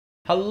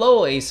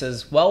Hello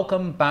Aces,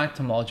 welcome back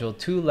to Module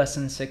 2,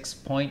 Lesson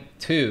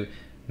 6.2,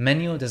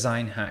 Menu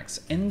Design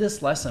Hacks. In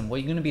this lesson, what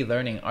you're going to be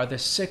learning are the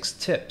 6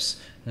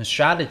 tips and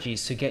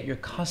strategies to get your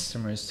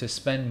customers to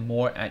spend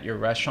more at your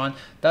restaurant,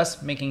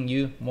 thus making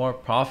you more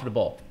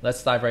profitable.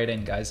 Let's dive right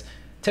in, guys.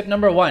 Tip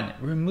number 1,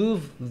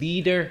 remove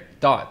leader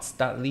dots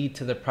that lead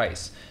to the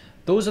price.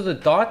 Those are the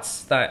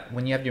dots that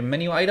when you have your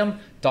menu item,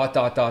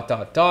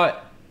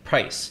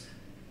 price.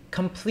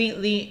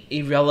 Completely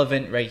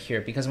irrelevant right here,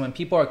 because when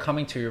people are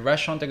coming to your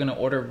restaurant, they're going to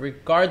order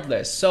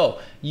regardless. So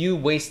you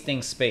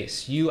wasting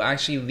space, you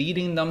actually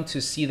leading them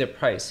to see the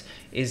price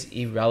is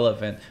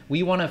irrelevant.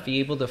 We want to be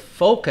able to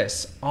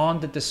focus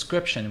on the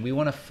description. We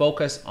want to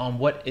focus on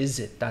what is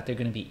it that they're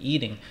going to be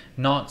eating,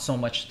 not so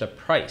much the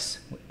price.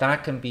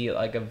 That can be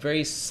like a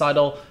very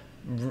subtle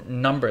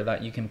number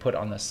that you can put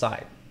on the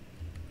side.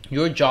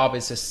 Your job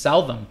is to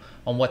sell them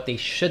on what they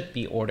should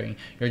be ordering.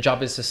 Your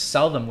job is to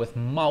sell them with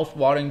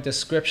mouth-watering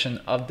description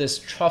of this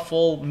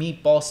truffle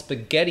meatball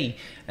spaghetti,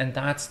 and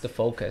that's the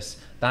focus.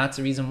 That's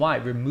the reason why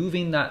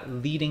removing that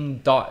leading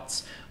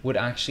dots would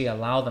actually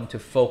allow them to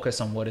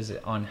focus on what is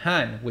it on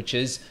hand, which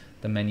is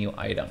the menu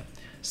item.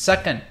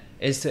 Second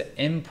is to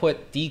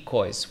input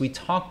decoys. We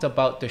talked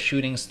about the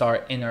shooting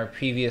star in our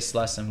previous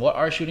lesson. What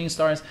are shooting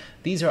stars?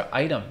 These are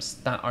items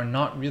that are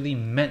not really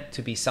meant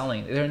to be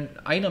selling. They're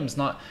items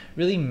not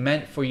really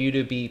meant for you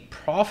to be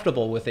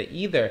profitable with it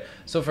either.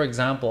 So for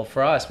example,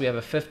 for us, we have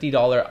a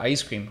 $50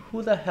 ice cream.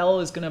 Who the hell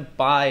is gonna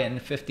buy a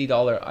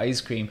 $50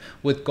 ice cream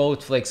with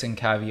gold flakes and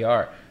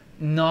caviar?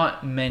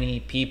 Not many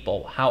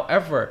people.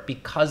 However,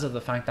 because of the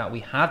fact that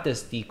we have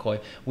this decoy,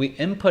 we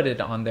input it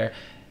on there,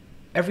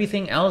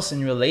 everything else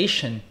in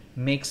relation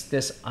makes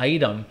this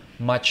item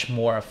much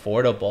more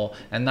affordable,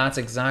 and that's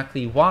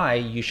exactly why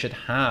you should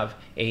have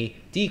a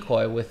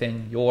decoy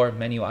within your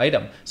menu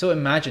item. So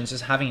imagine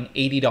just having an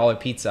 $80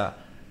 pizza.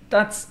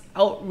 That's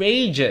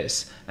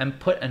outrageous,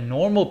 and put a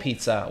normal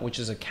pizza, which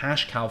is a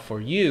cash cow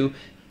for you,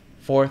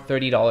 for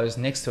 $30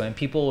 next to it, and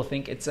people will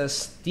think it's a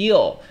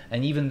steal.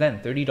 And even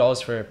then,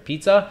 $30 for a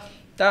pizza,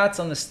 that's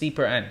on the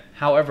steeper end.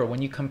 However,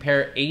 when you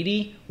compare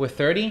 80 with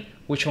 30,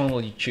 which one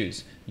will you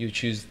choose? You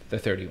choose the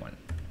 30 one.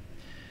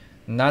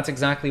 And that's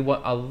exactly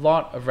what a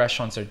lot of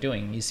restaurants are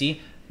doing. You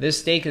see, this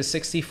steak is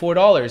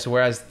 $64,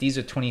 whereas these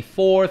are $24,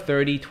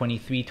 $30,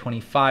 $23,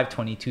 $25,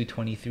 $22,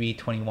 $23,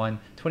 $21,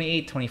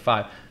 $28,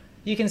 $25.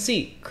 You can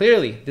see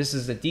clearly this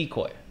is the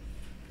decoy.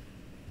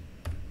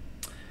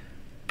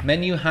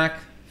 Menu hack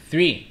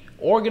 3.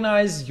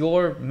 Organize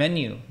your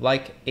menu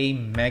like a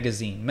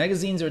magazine.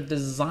 Magazines are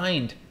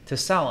designed to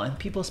sell, and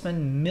people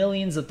spend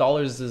millions of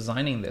dollars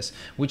designing this,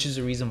 which is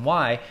the reason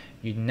why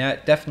you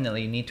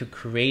definitely need to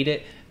create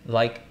it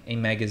like a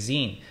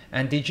magazine.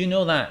 And did you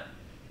know that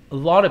a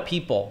lot of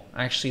people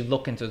actually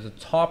look into the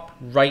top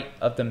right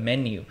of the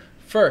menu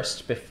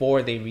first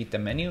before they read the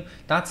menu?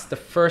 That's the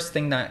first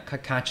thing that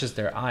catches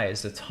their eye,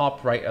 is the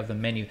top right of the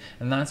menu.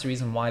 And that's the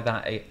reason why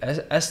that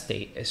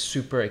estate is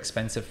super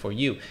expensive for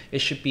you.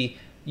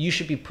 You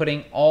should be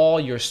putting all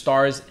your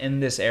stars in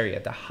this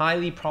area. The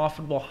highly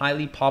profitable,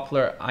 highly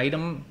popular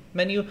item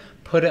menu,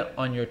 put it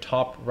on your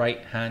top right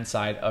hand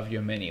side of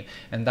your menu.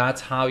 And that's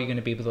how you're going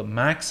to be able to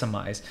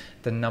maximize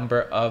the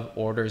number of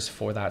orders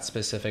for that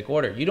specific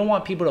order. You don't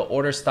want people to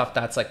order stuff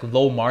that's like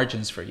low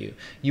margins for you.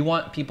 You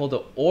want people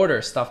to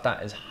order stuff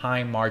that is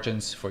high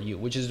margins for you,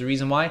 which is the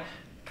reason why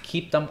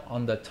keep them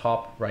on the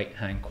top right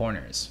hand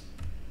corners.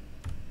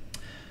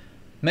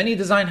 Menu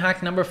design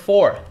hack number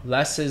 4,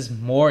 less is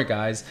more,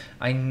 guys.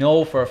 I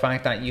know for a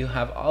fact that you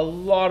have a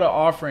lot of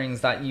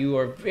offerings, that you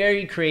are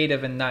very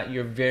creative and that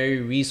you're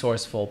very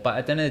resourceful. But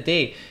at the end of the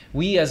day,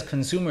 we as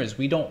consumers,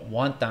 we don't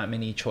want that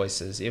many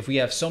choices. If we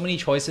have so many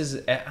choices,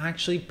 it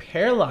actually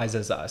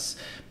paralyzes us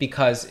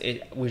because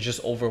we're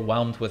just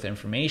overwhelmed with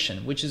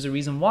information, which is the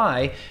reason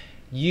why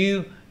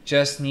you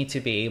just need to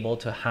be able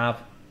to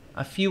have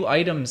a few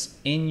items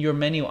in your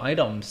menu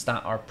items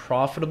that are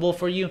profitable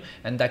for you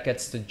and that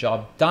gets the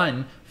job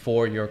done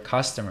for your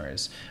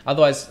customers.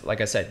 Otherwise, like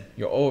I said,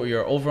 your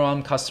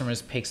overwhelmed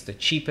customers picks the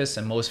cheapest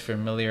and most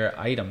familiar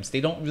items.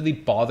 They don't really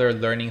bother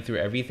learning through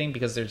everything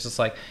because they're just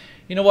like,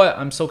 you know what,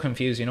 I'm so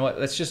confused. You know what,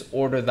 let's just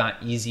order that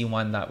easy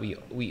one that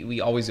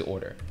we always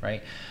order,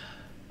 right?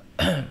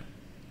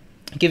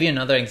 Give you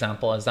another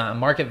example is that a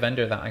market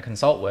vendor that I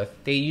consult with,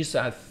 they used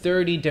to have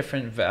 30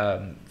 different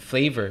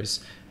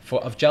flavors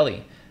of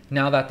jelly.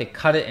 Now that they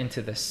cut it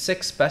into the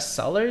 6 best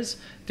sellers,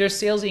 their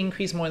sales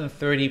increased more than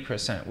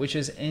 30%, which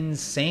is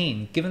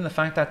insane given the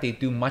fact that they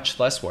do much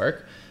less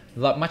work,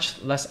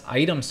 much less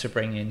items to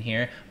bring in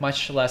here,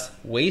 much less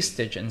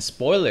wastage and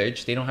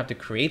spoilage. They don't have to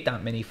create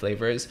that many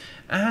flavors.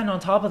 And on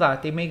top of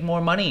that, they make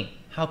more money.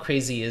 How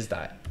crazy is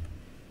that?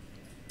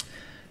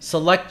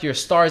 Select your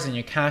stars and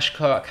your cash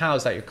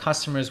cows that your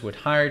customers would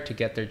hire to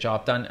get their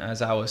job done.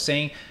 As I was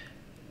saying,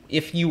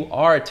 if you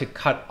are to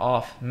cut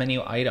off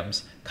menu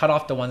items, cut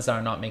off the ones that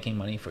are not making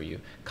money for you.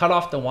 Cut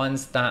off the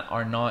ones that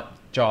are not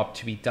job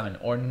to be done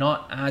or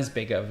not as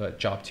big of a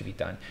job to be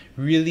done.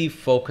 Really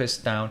focus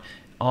down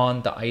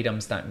on the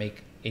items that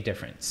make a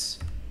difference.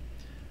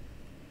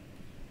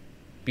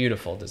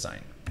 Beautiful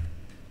design.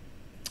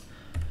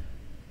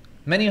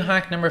 Menu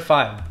hack number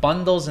 5,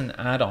 bundles and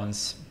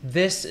add-ons.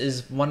 This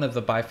is one of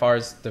the by far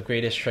the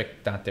greatest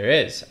trick that there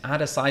is.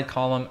 Add a side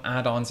column,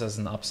 add-ons as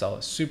an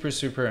upsell.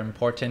 Super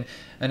important.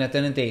 And at the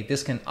end of the day,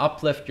 this can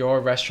uplift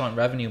your restaurant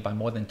revenue by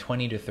more than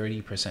 20 to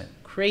 30%.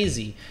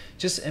 Crazy.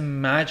 Just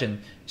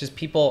imagine just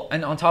people,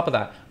 and on top of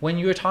that, when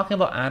you're talking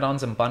about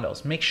add-ons and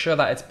bundles, make sure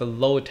that it's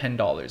below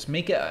 $10.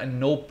 Make it a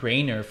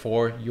no-brainer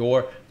for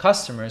your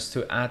customers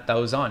to add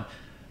those on.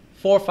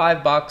 $4 or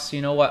 $5, you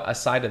know what,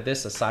 aside of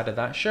this, aside of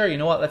that, sure, you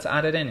know what, let's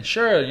add it in.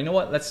 Sure, you know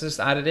what, let's just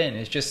add it in.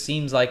 It just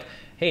seems like,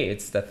 hey,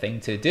 it's the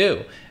thing to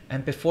do.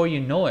 And before you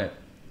know it,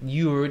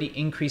 you already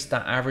increased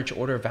that average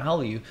order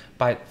value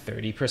by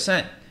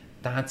 30%.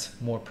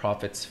 That's more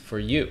profits for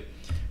you.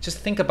 Just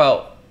think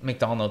about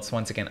McDonald's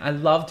once again. I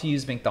love to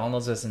use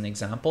McDonald's as an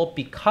example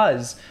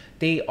because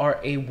they are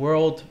a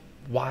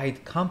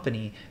worldwide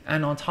company,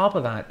 and on top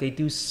of that, they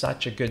do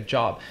such a good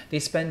job. They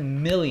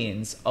spend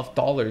millions of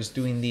dollars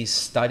doing these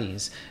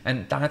studies,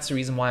 and that's the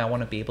reason why I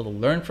want to be able to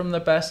learn from the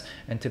best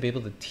and to be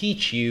able to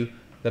teach you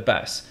the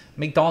best.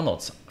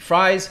 McDonald's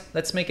fries,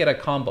 let's make it a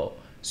combo.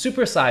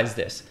 Supersize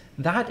this.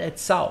 That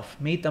itself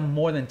made them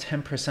more than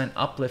 10%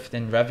 uplift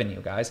in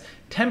revenue, guys.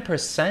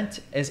 10%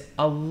 is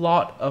a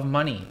lot of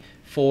money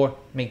for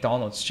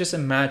McDonald's. Just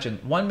imagine,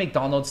 one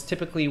McDonald's,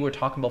 typically we're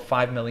talking about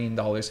 $5 million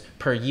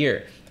per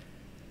year.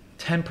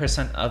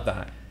 10% of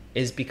that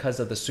is because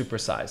of the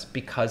supersize,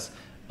 because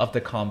of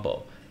the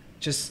combo.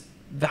 Just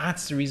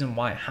that's the reason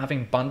why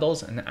having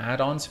bundles and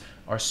add-ons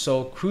are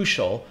so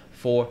crucial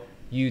for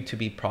you to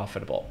be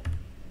profitable.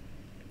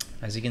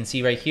 As you can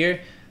see right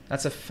here,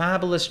 that's a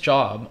fabulous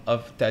job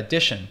of the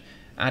addition.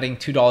 Adding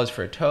 $2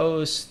 for a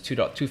toast,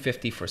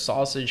 $2.50 for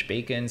sausage,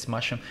 bacons,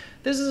 mushroom.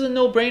 This is a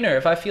no-brainer.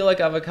 If I feel like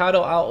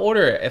avocado, I'll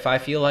order it. If I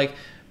feel like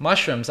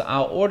mushrooms,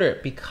 I'll order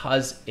it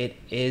because it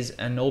is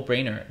a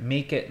no-brainer.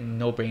 Make it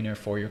no-brainer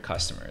for your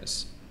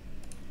customers.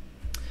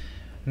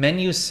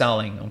 Menu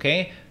selling,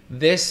 okay?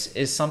 This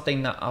is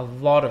something that a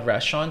lot of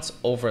restaurants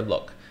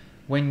overlook.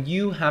 When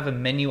you have a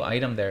menu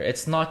item there,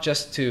 it's not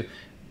just to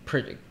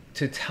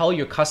tell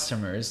your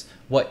customers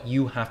what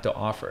you have to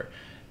offer.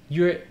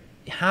 You're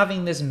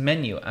having this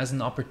menu as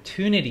an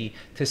opportunity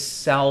to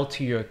sell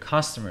to your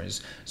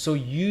customers. So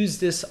use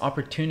this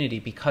opportunity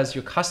because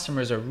your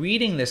customers are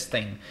reading this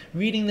thing,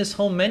 reading this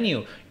whole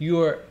menu.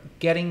 You're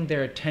getting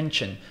their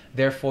attention.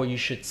 Therefore, you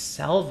should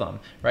sell them,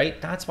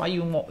 right? That's why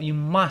you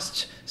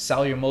must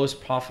sell your most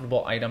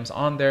profitable items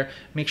on there.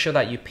 Make sure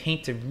that you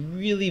paint a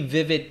really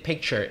vivid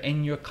picture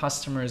in your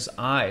customers'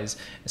 eyes.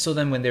 So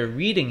then when they're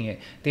reading it,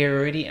 they're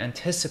already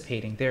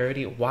anticipating. They're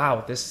already,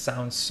 wow, this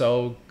sounds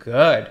so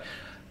good.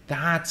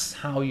 That's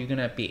how you're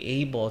gonna be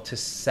able to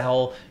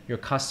sell your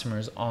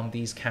customers on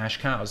these cash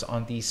cows,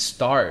 on these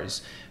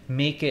stars.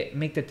 Make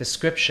the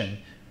description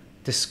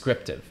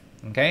descriptive,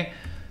 okay?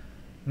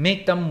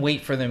 Make them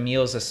wait for their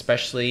meals,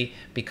 especially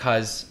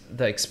because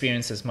the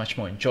experience is much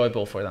more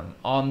enjoyable for them.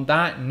 On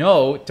that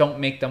note, don't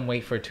make them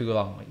wait for too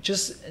long.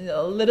 Just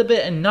a little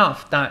bit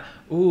enough that,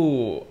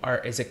 ooh,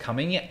 is it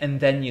coming yet?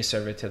 And then you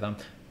serve it to them.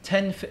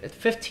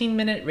 10-15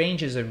 minute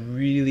range is a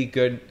really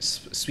good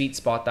sweet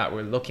spot that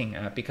we're looking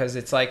at because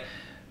it's like,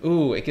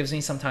 ooh, it gives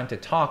me some time to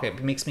talk.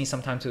 It makes me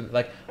some time to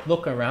like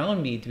look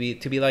around me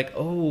to be like,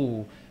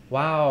 oh,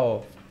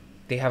 wow,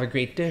 they have a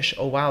great dish.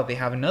 Oh, wow, they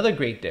have another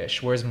great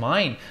dish. Where's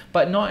mine?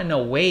 But not in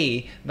a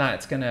way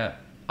that's going to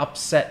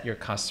upset your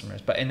customers,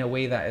 but in a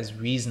way that is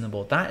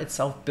reasonable. That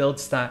itself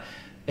builds that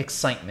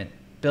excitement,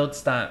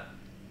 builds that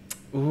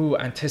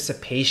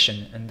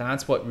anticipation, and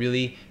that's what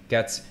really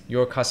gets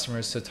your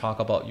customers to talk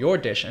about your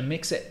dish and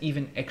makes it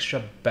even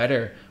extra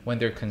better when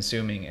they're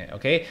consuming it.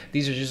 Okay,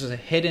 these are just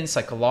hidden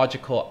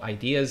psychological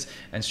ideas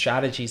and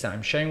strategies that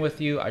I'm sharing with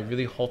you. I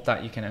really hope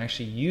that you can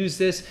actually use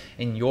this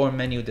in your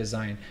menu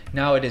design.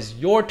 Now it is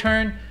your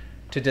turn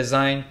to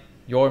design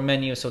your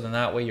menu so then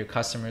that way your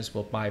customers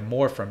will buy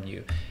more from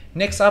you.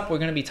 Next up, we're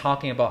going to be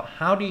talking about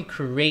how do you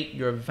create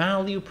your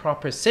value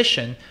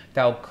proposition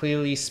that will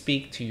clearly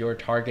speak to your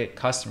target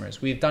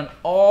customers. We've done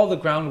all the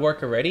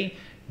groundwork already.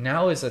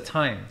 Now is the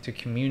time to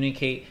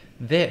communicate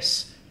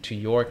this to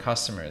your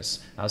customers.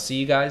 I'll see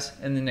you guys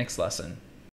in the next lesson.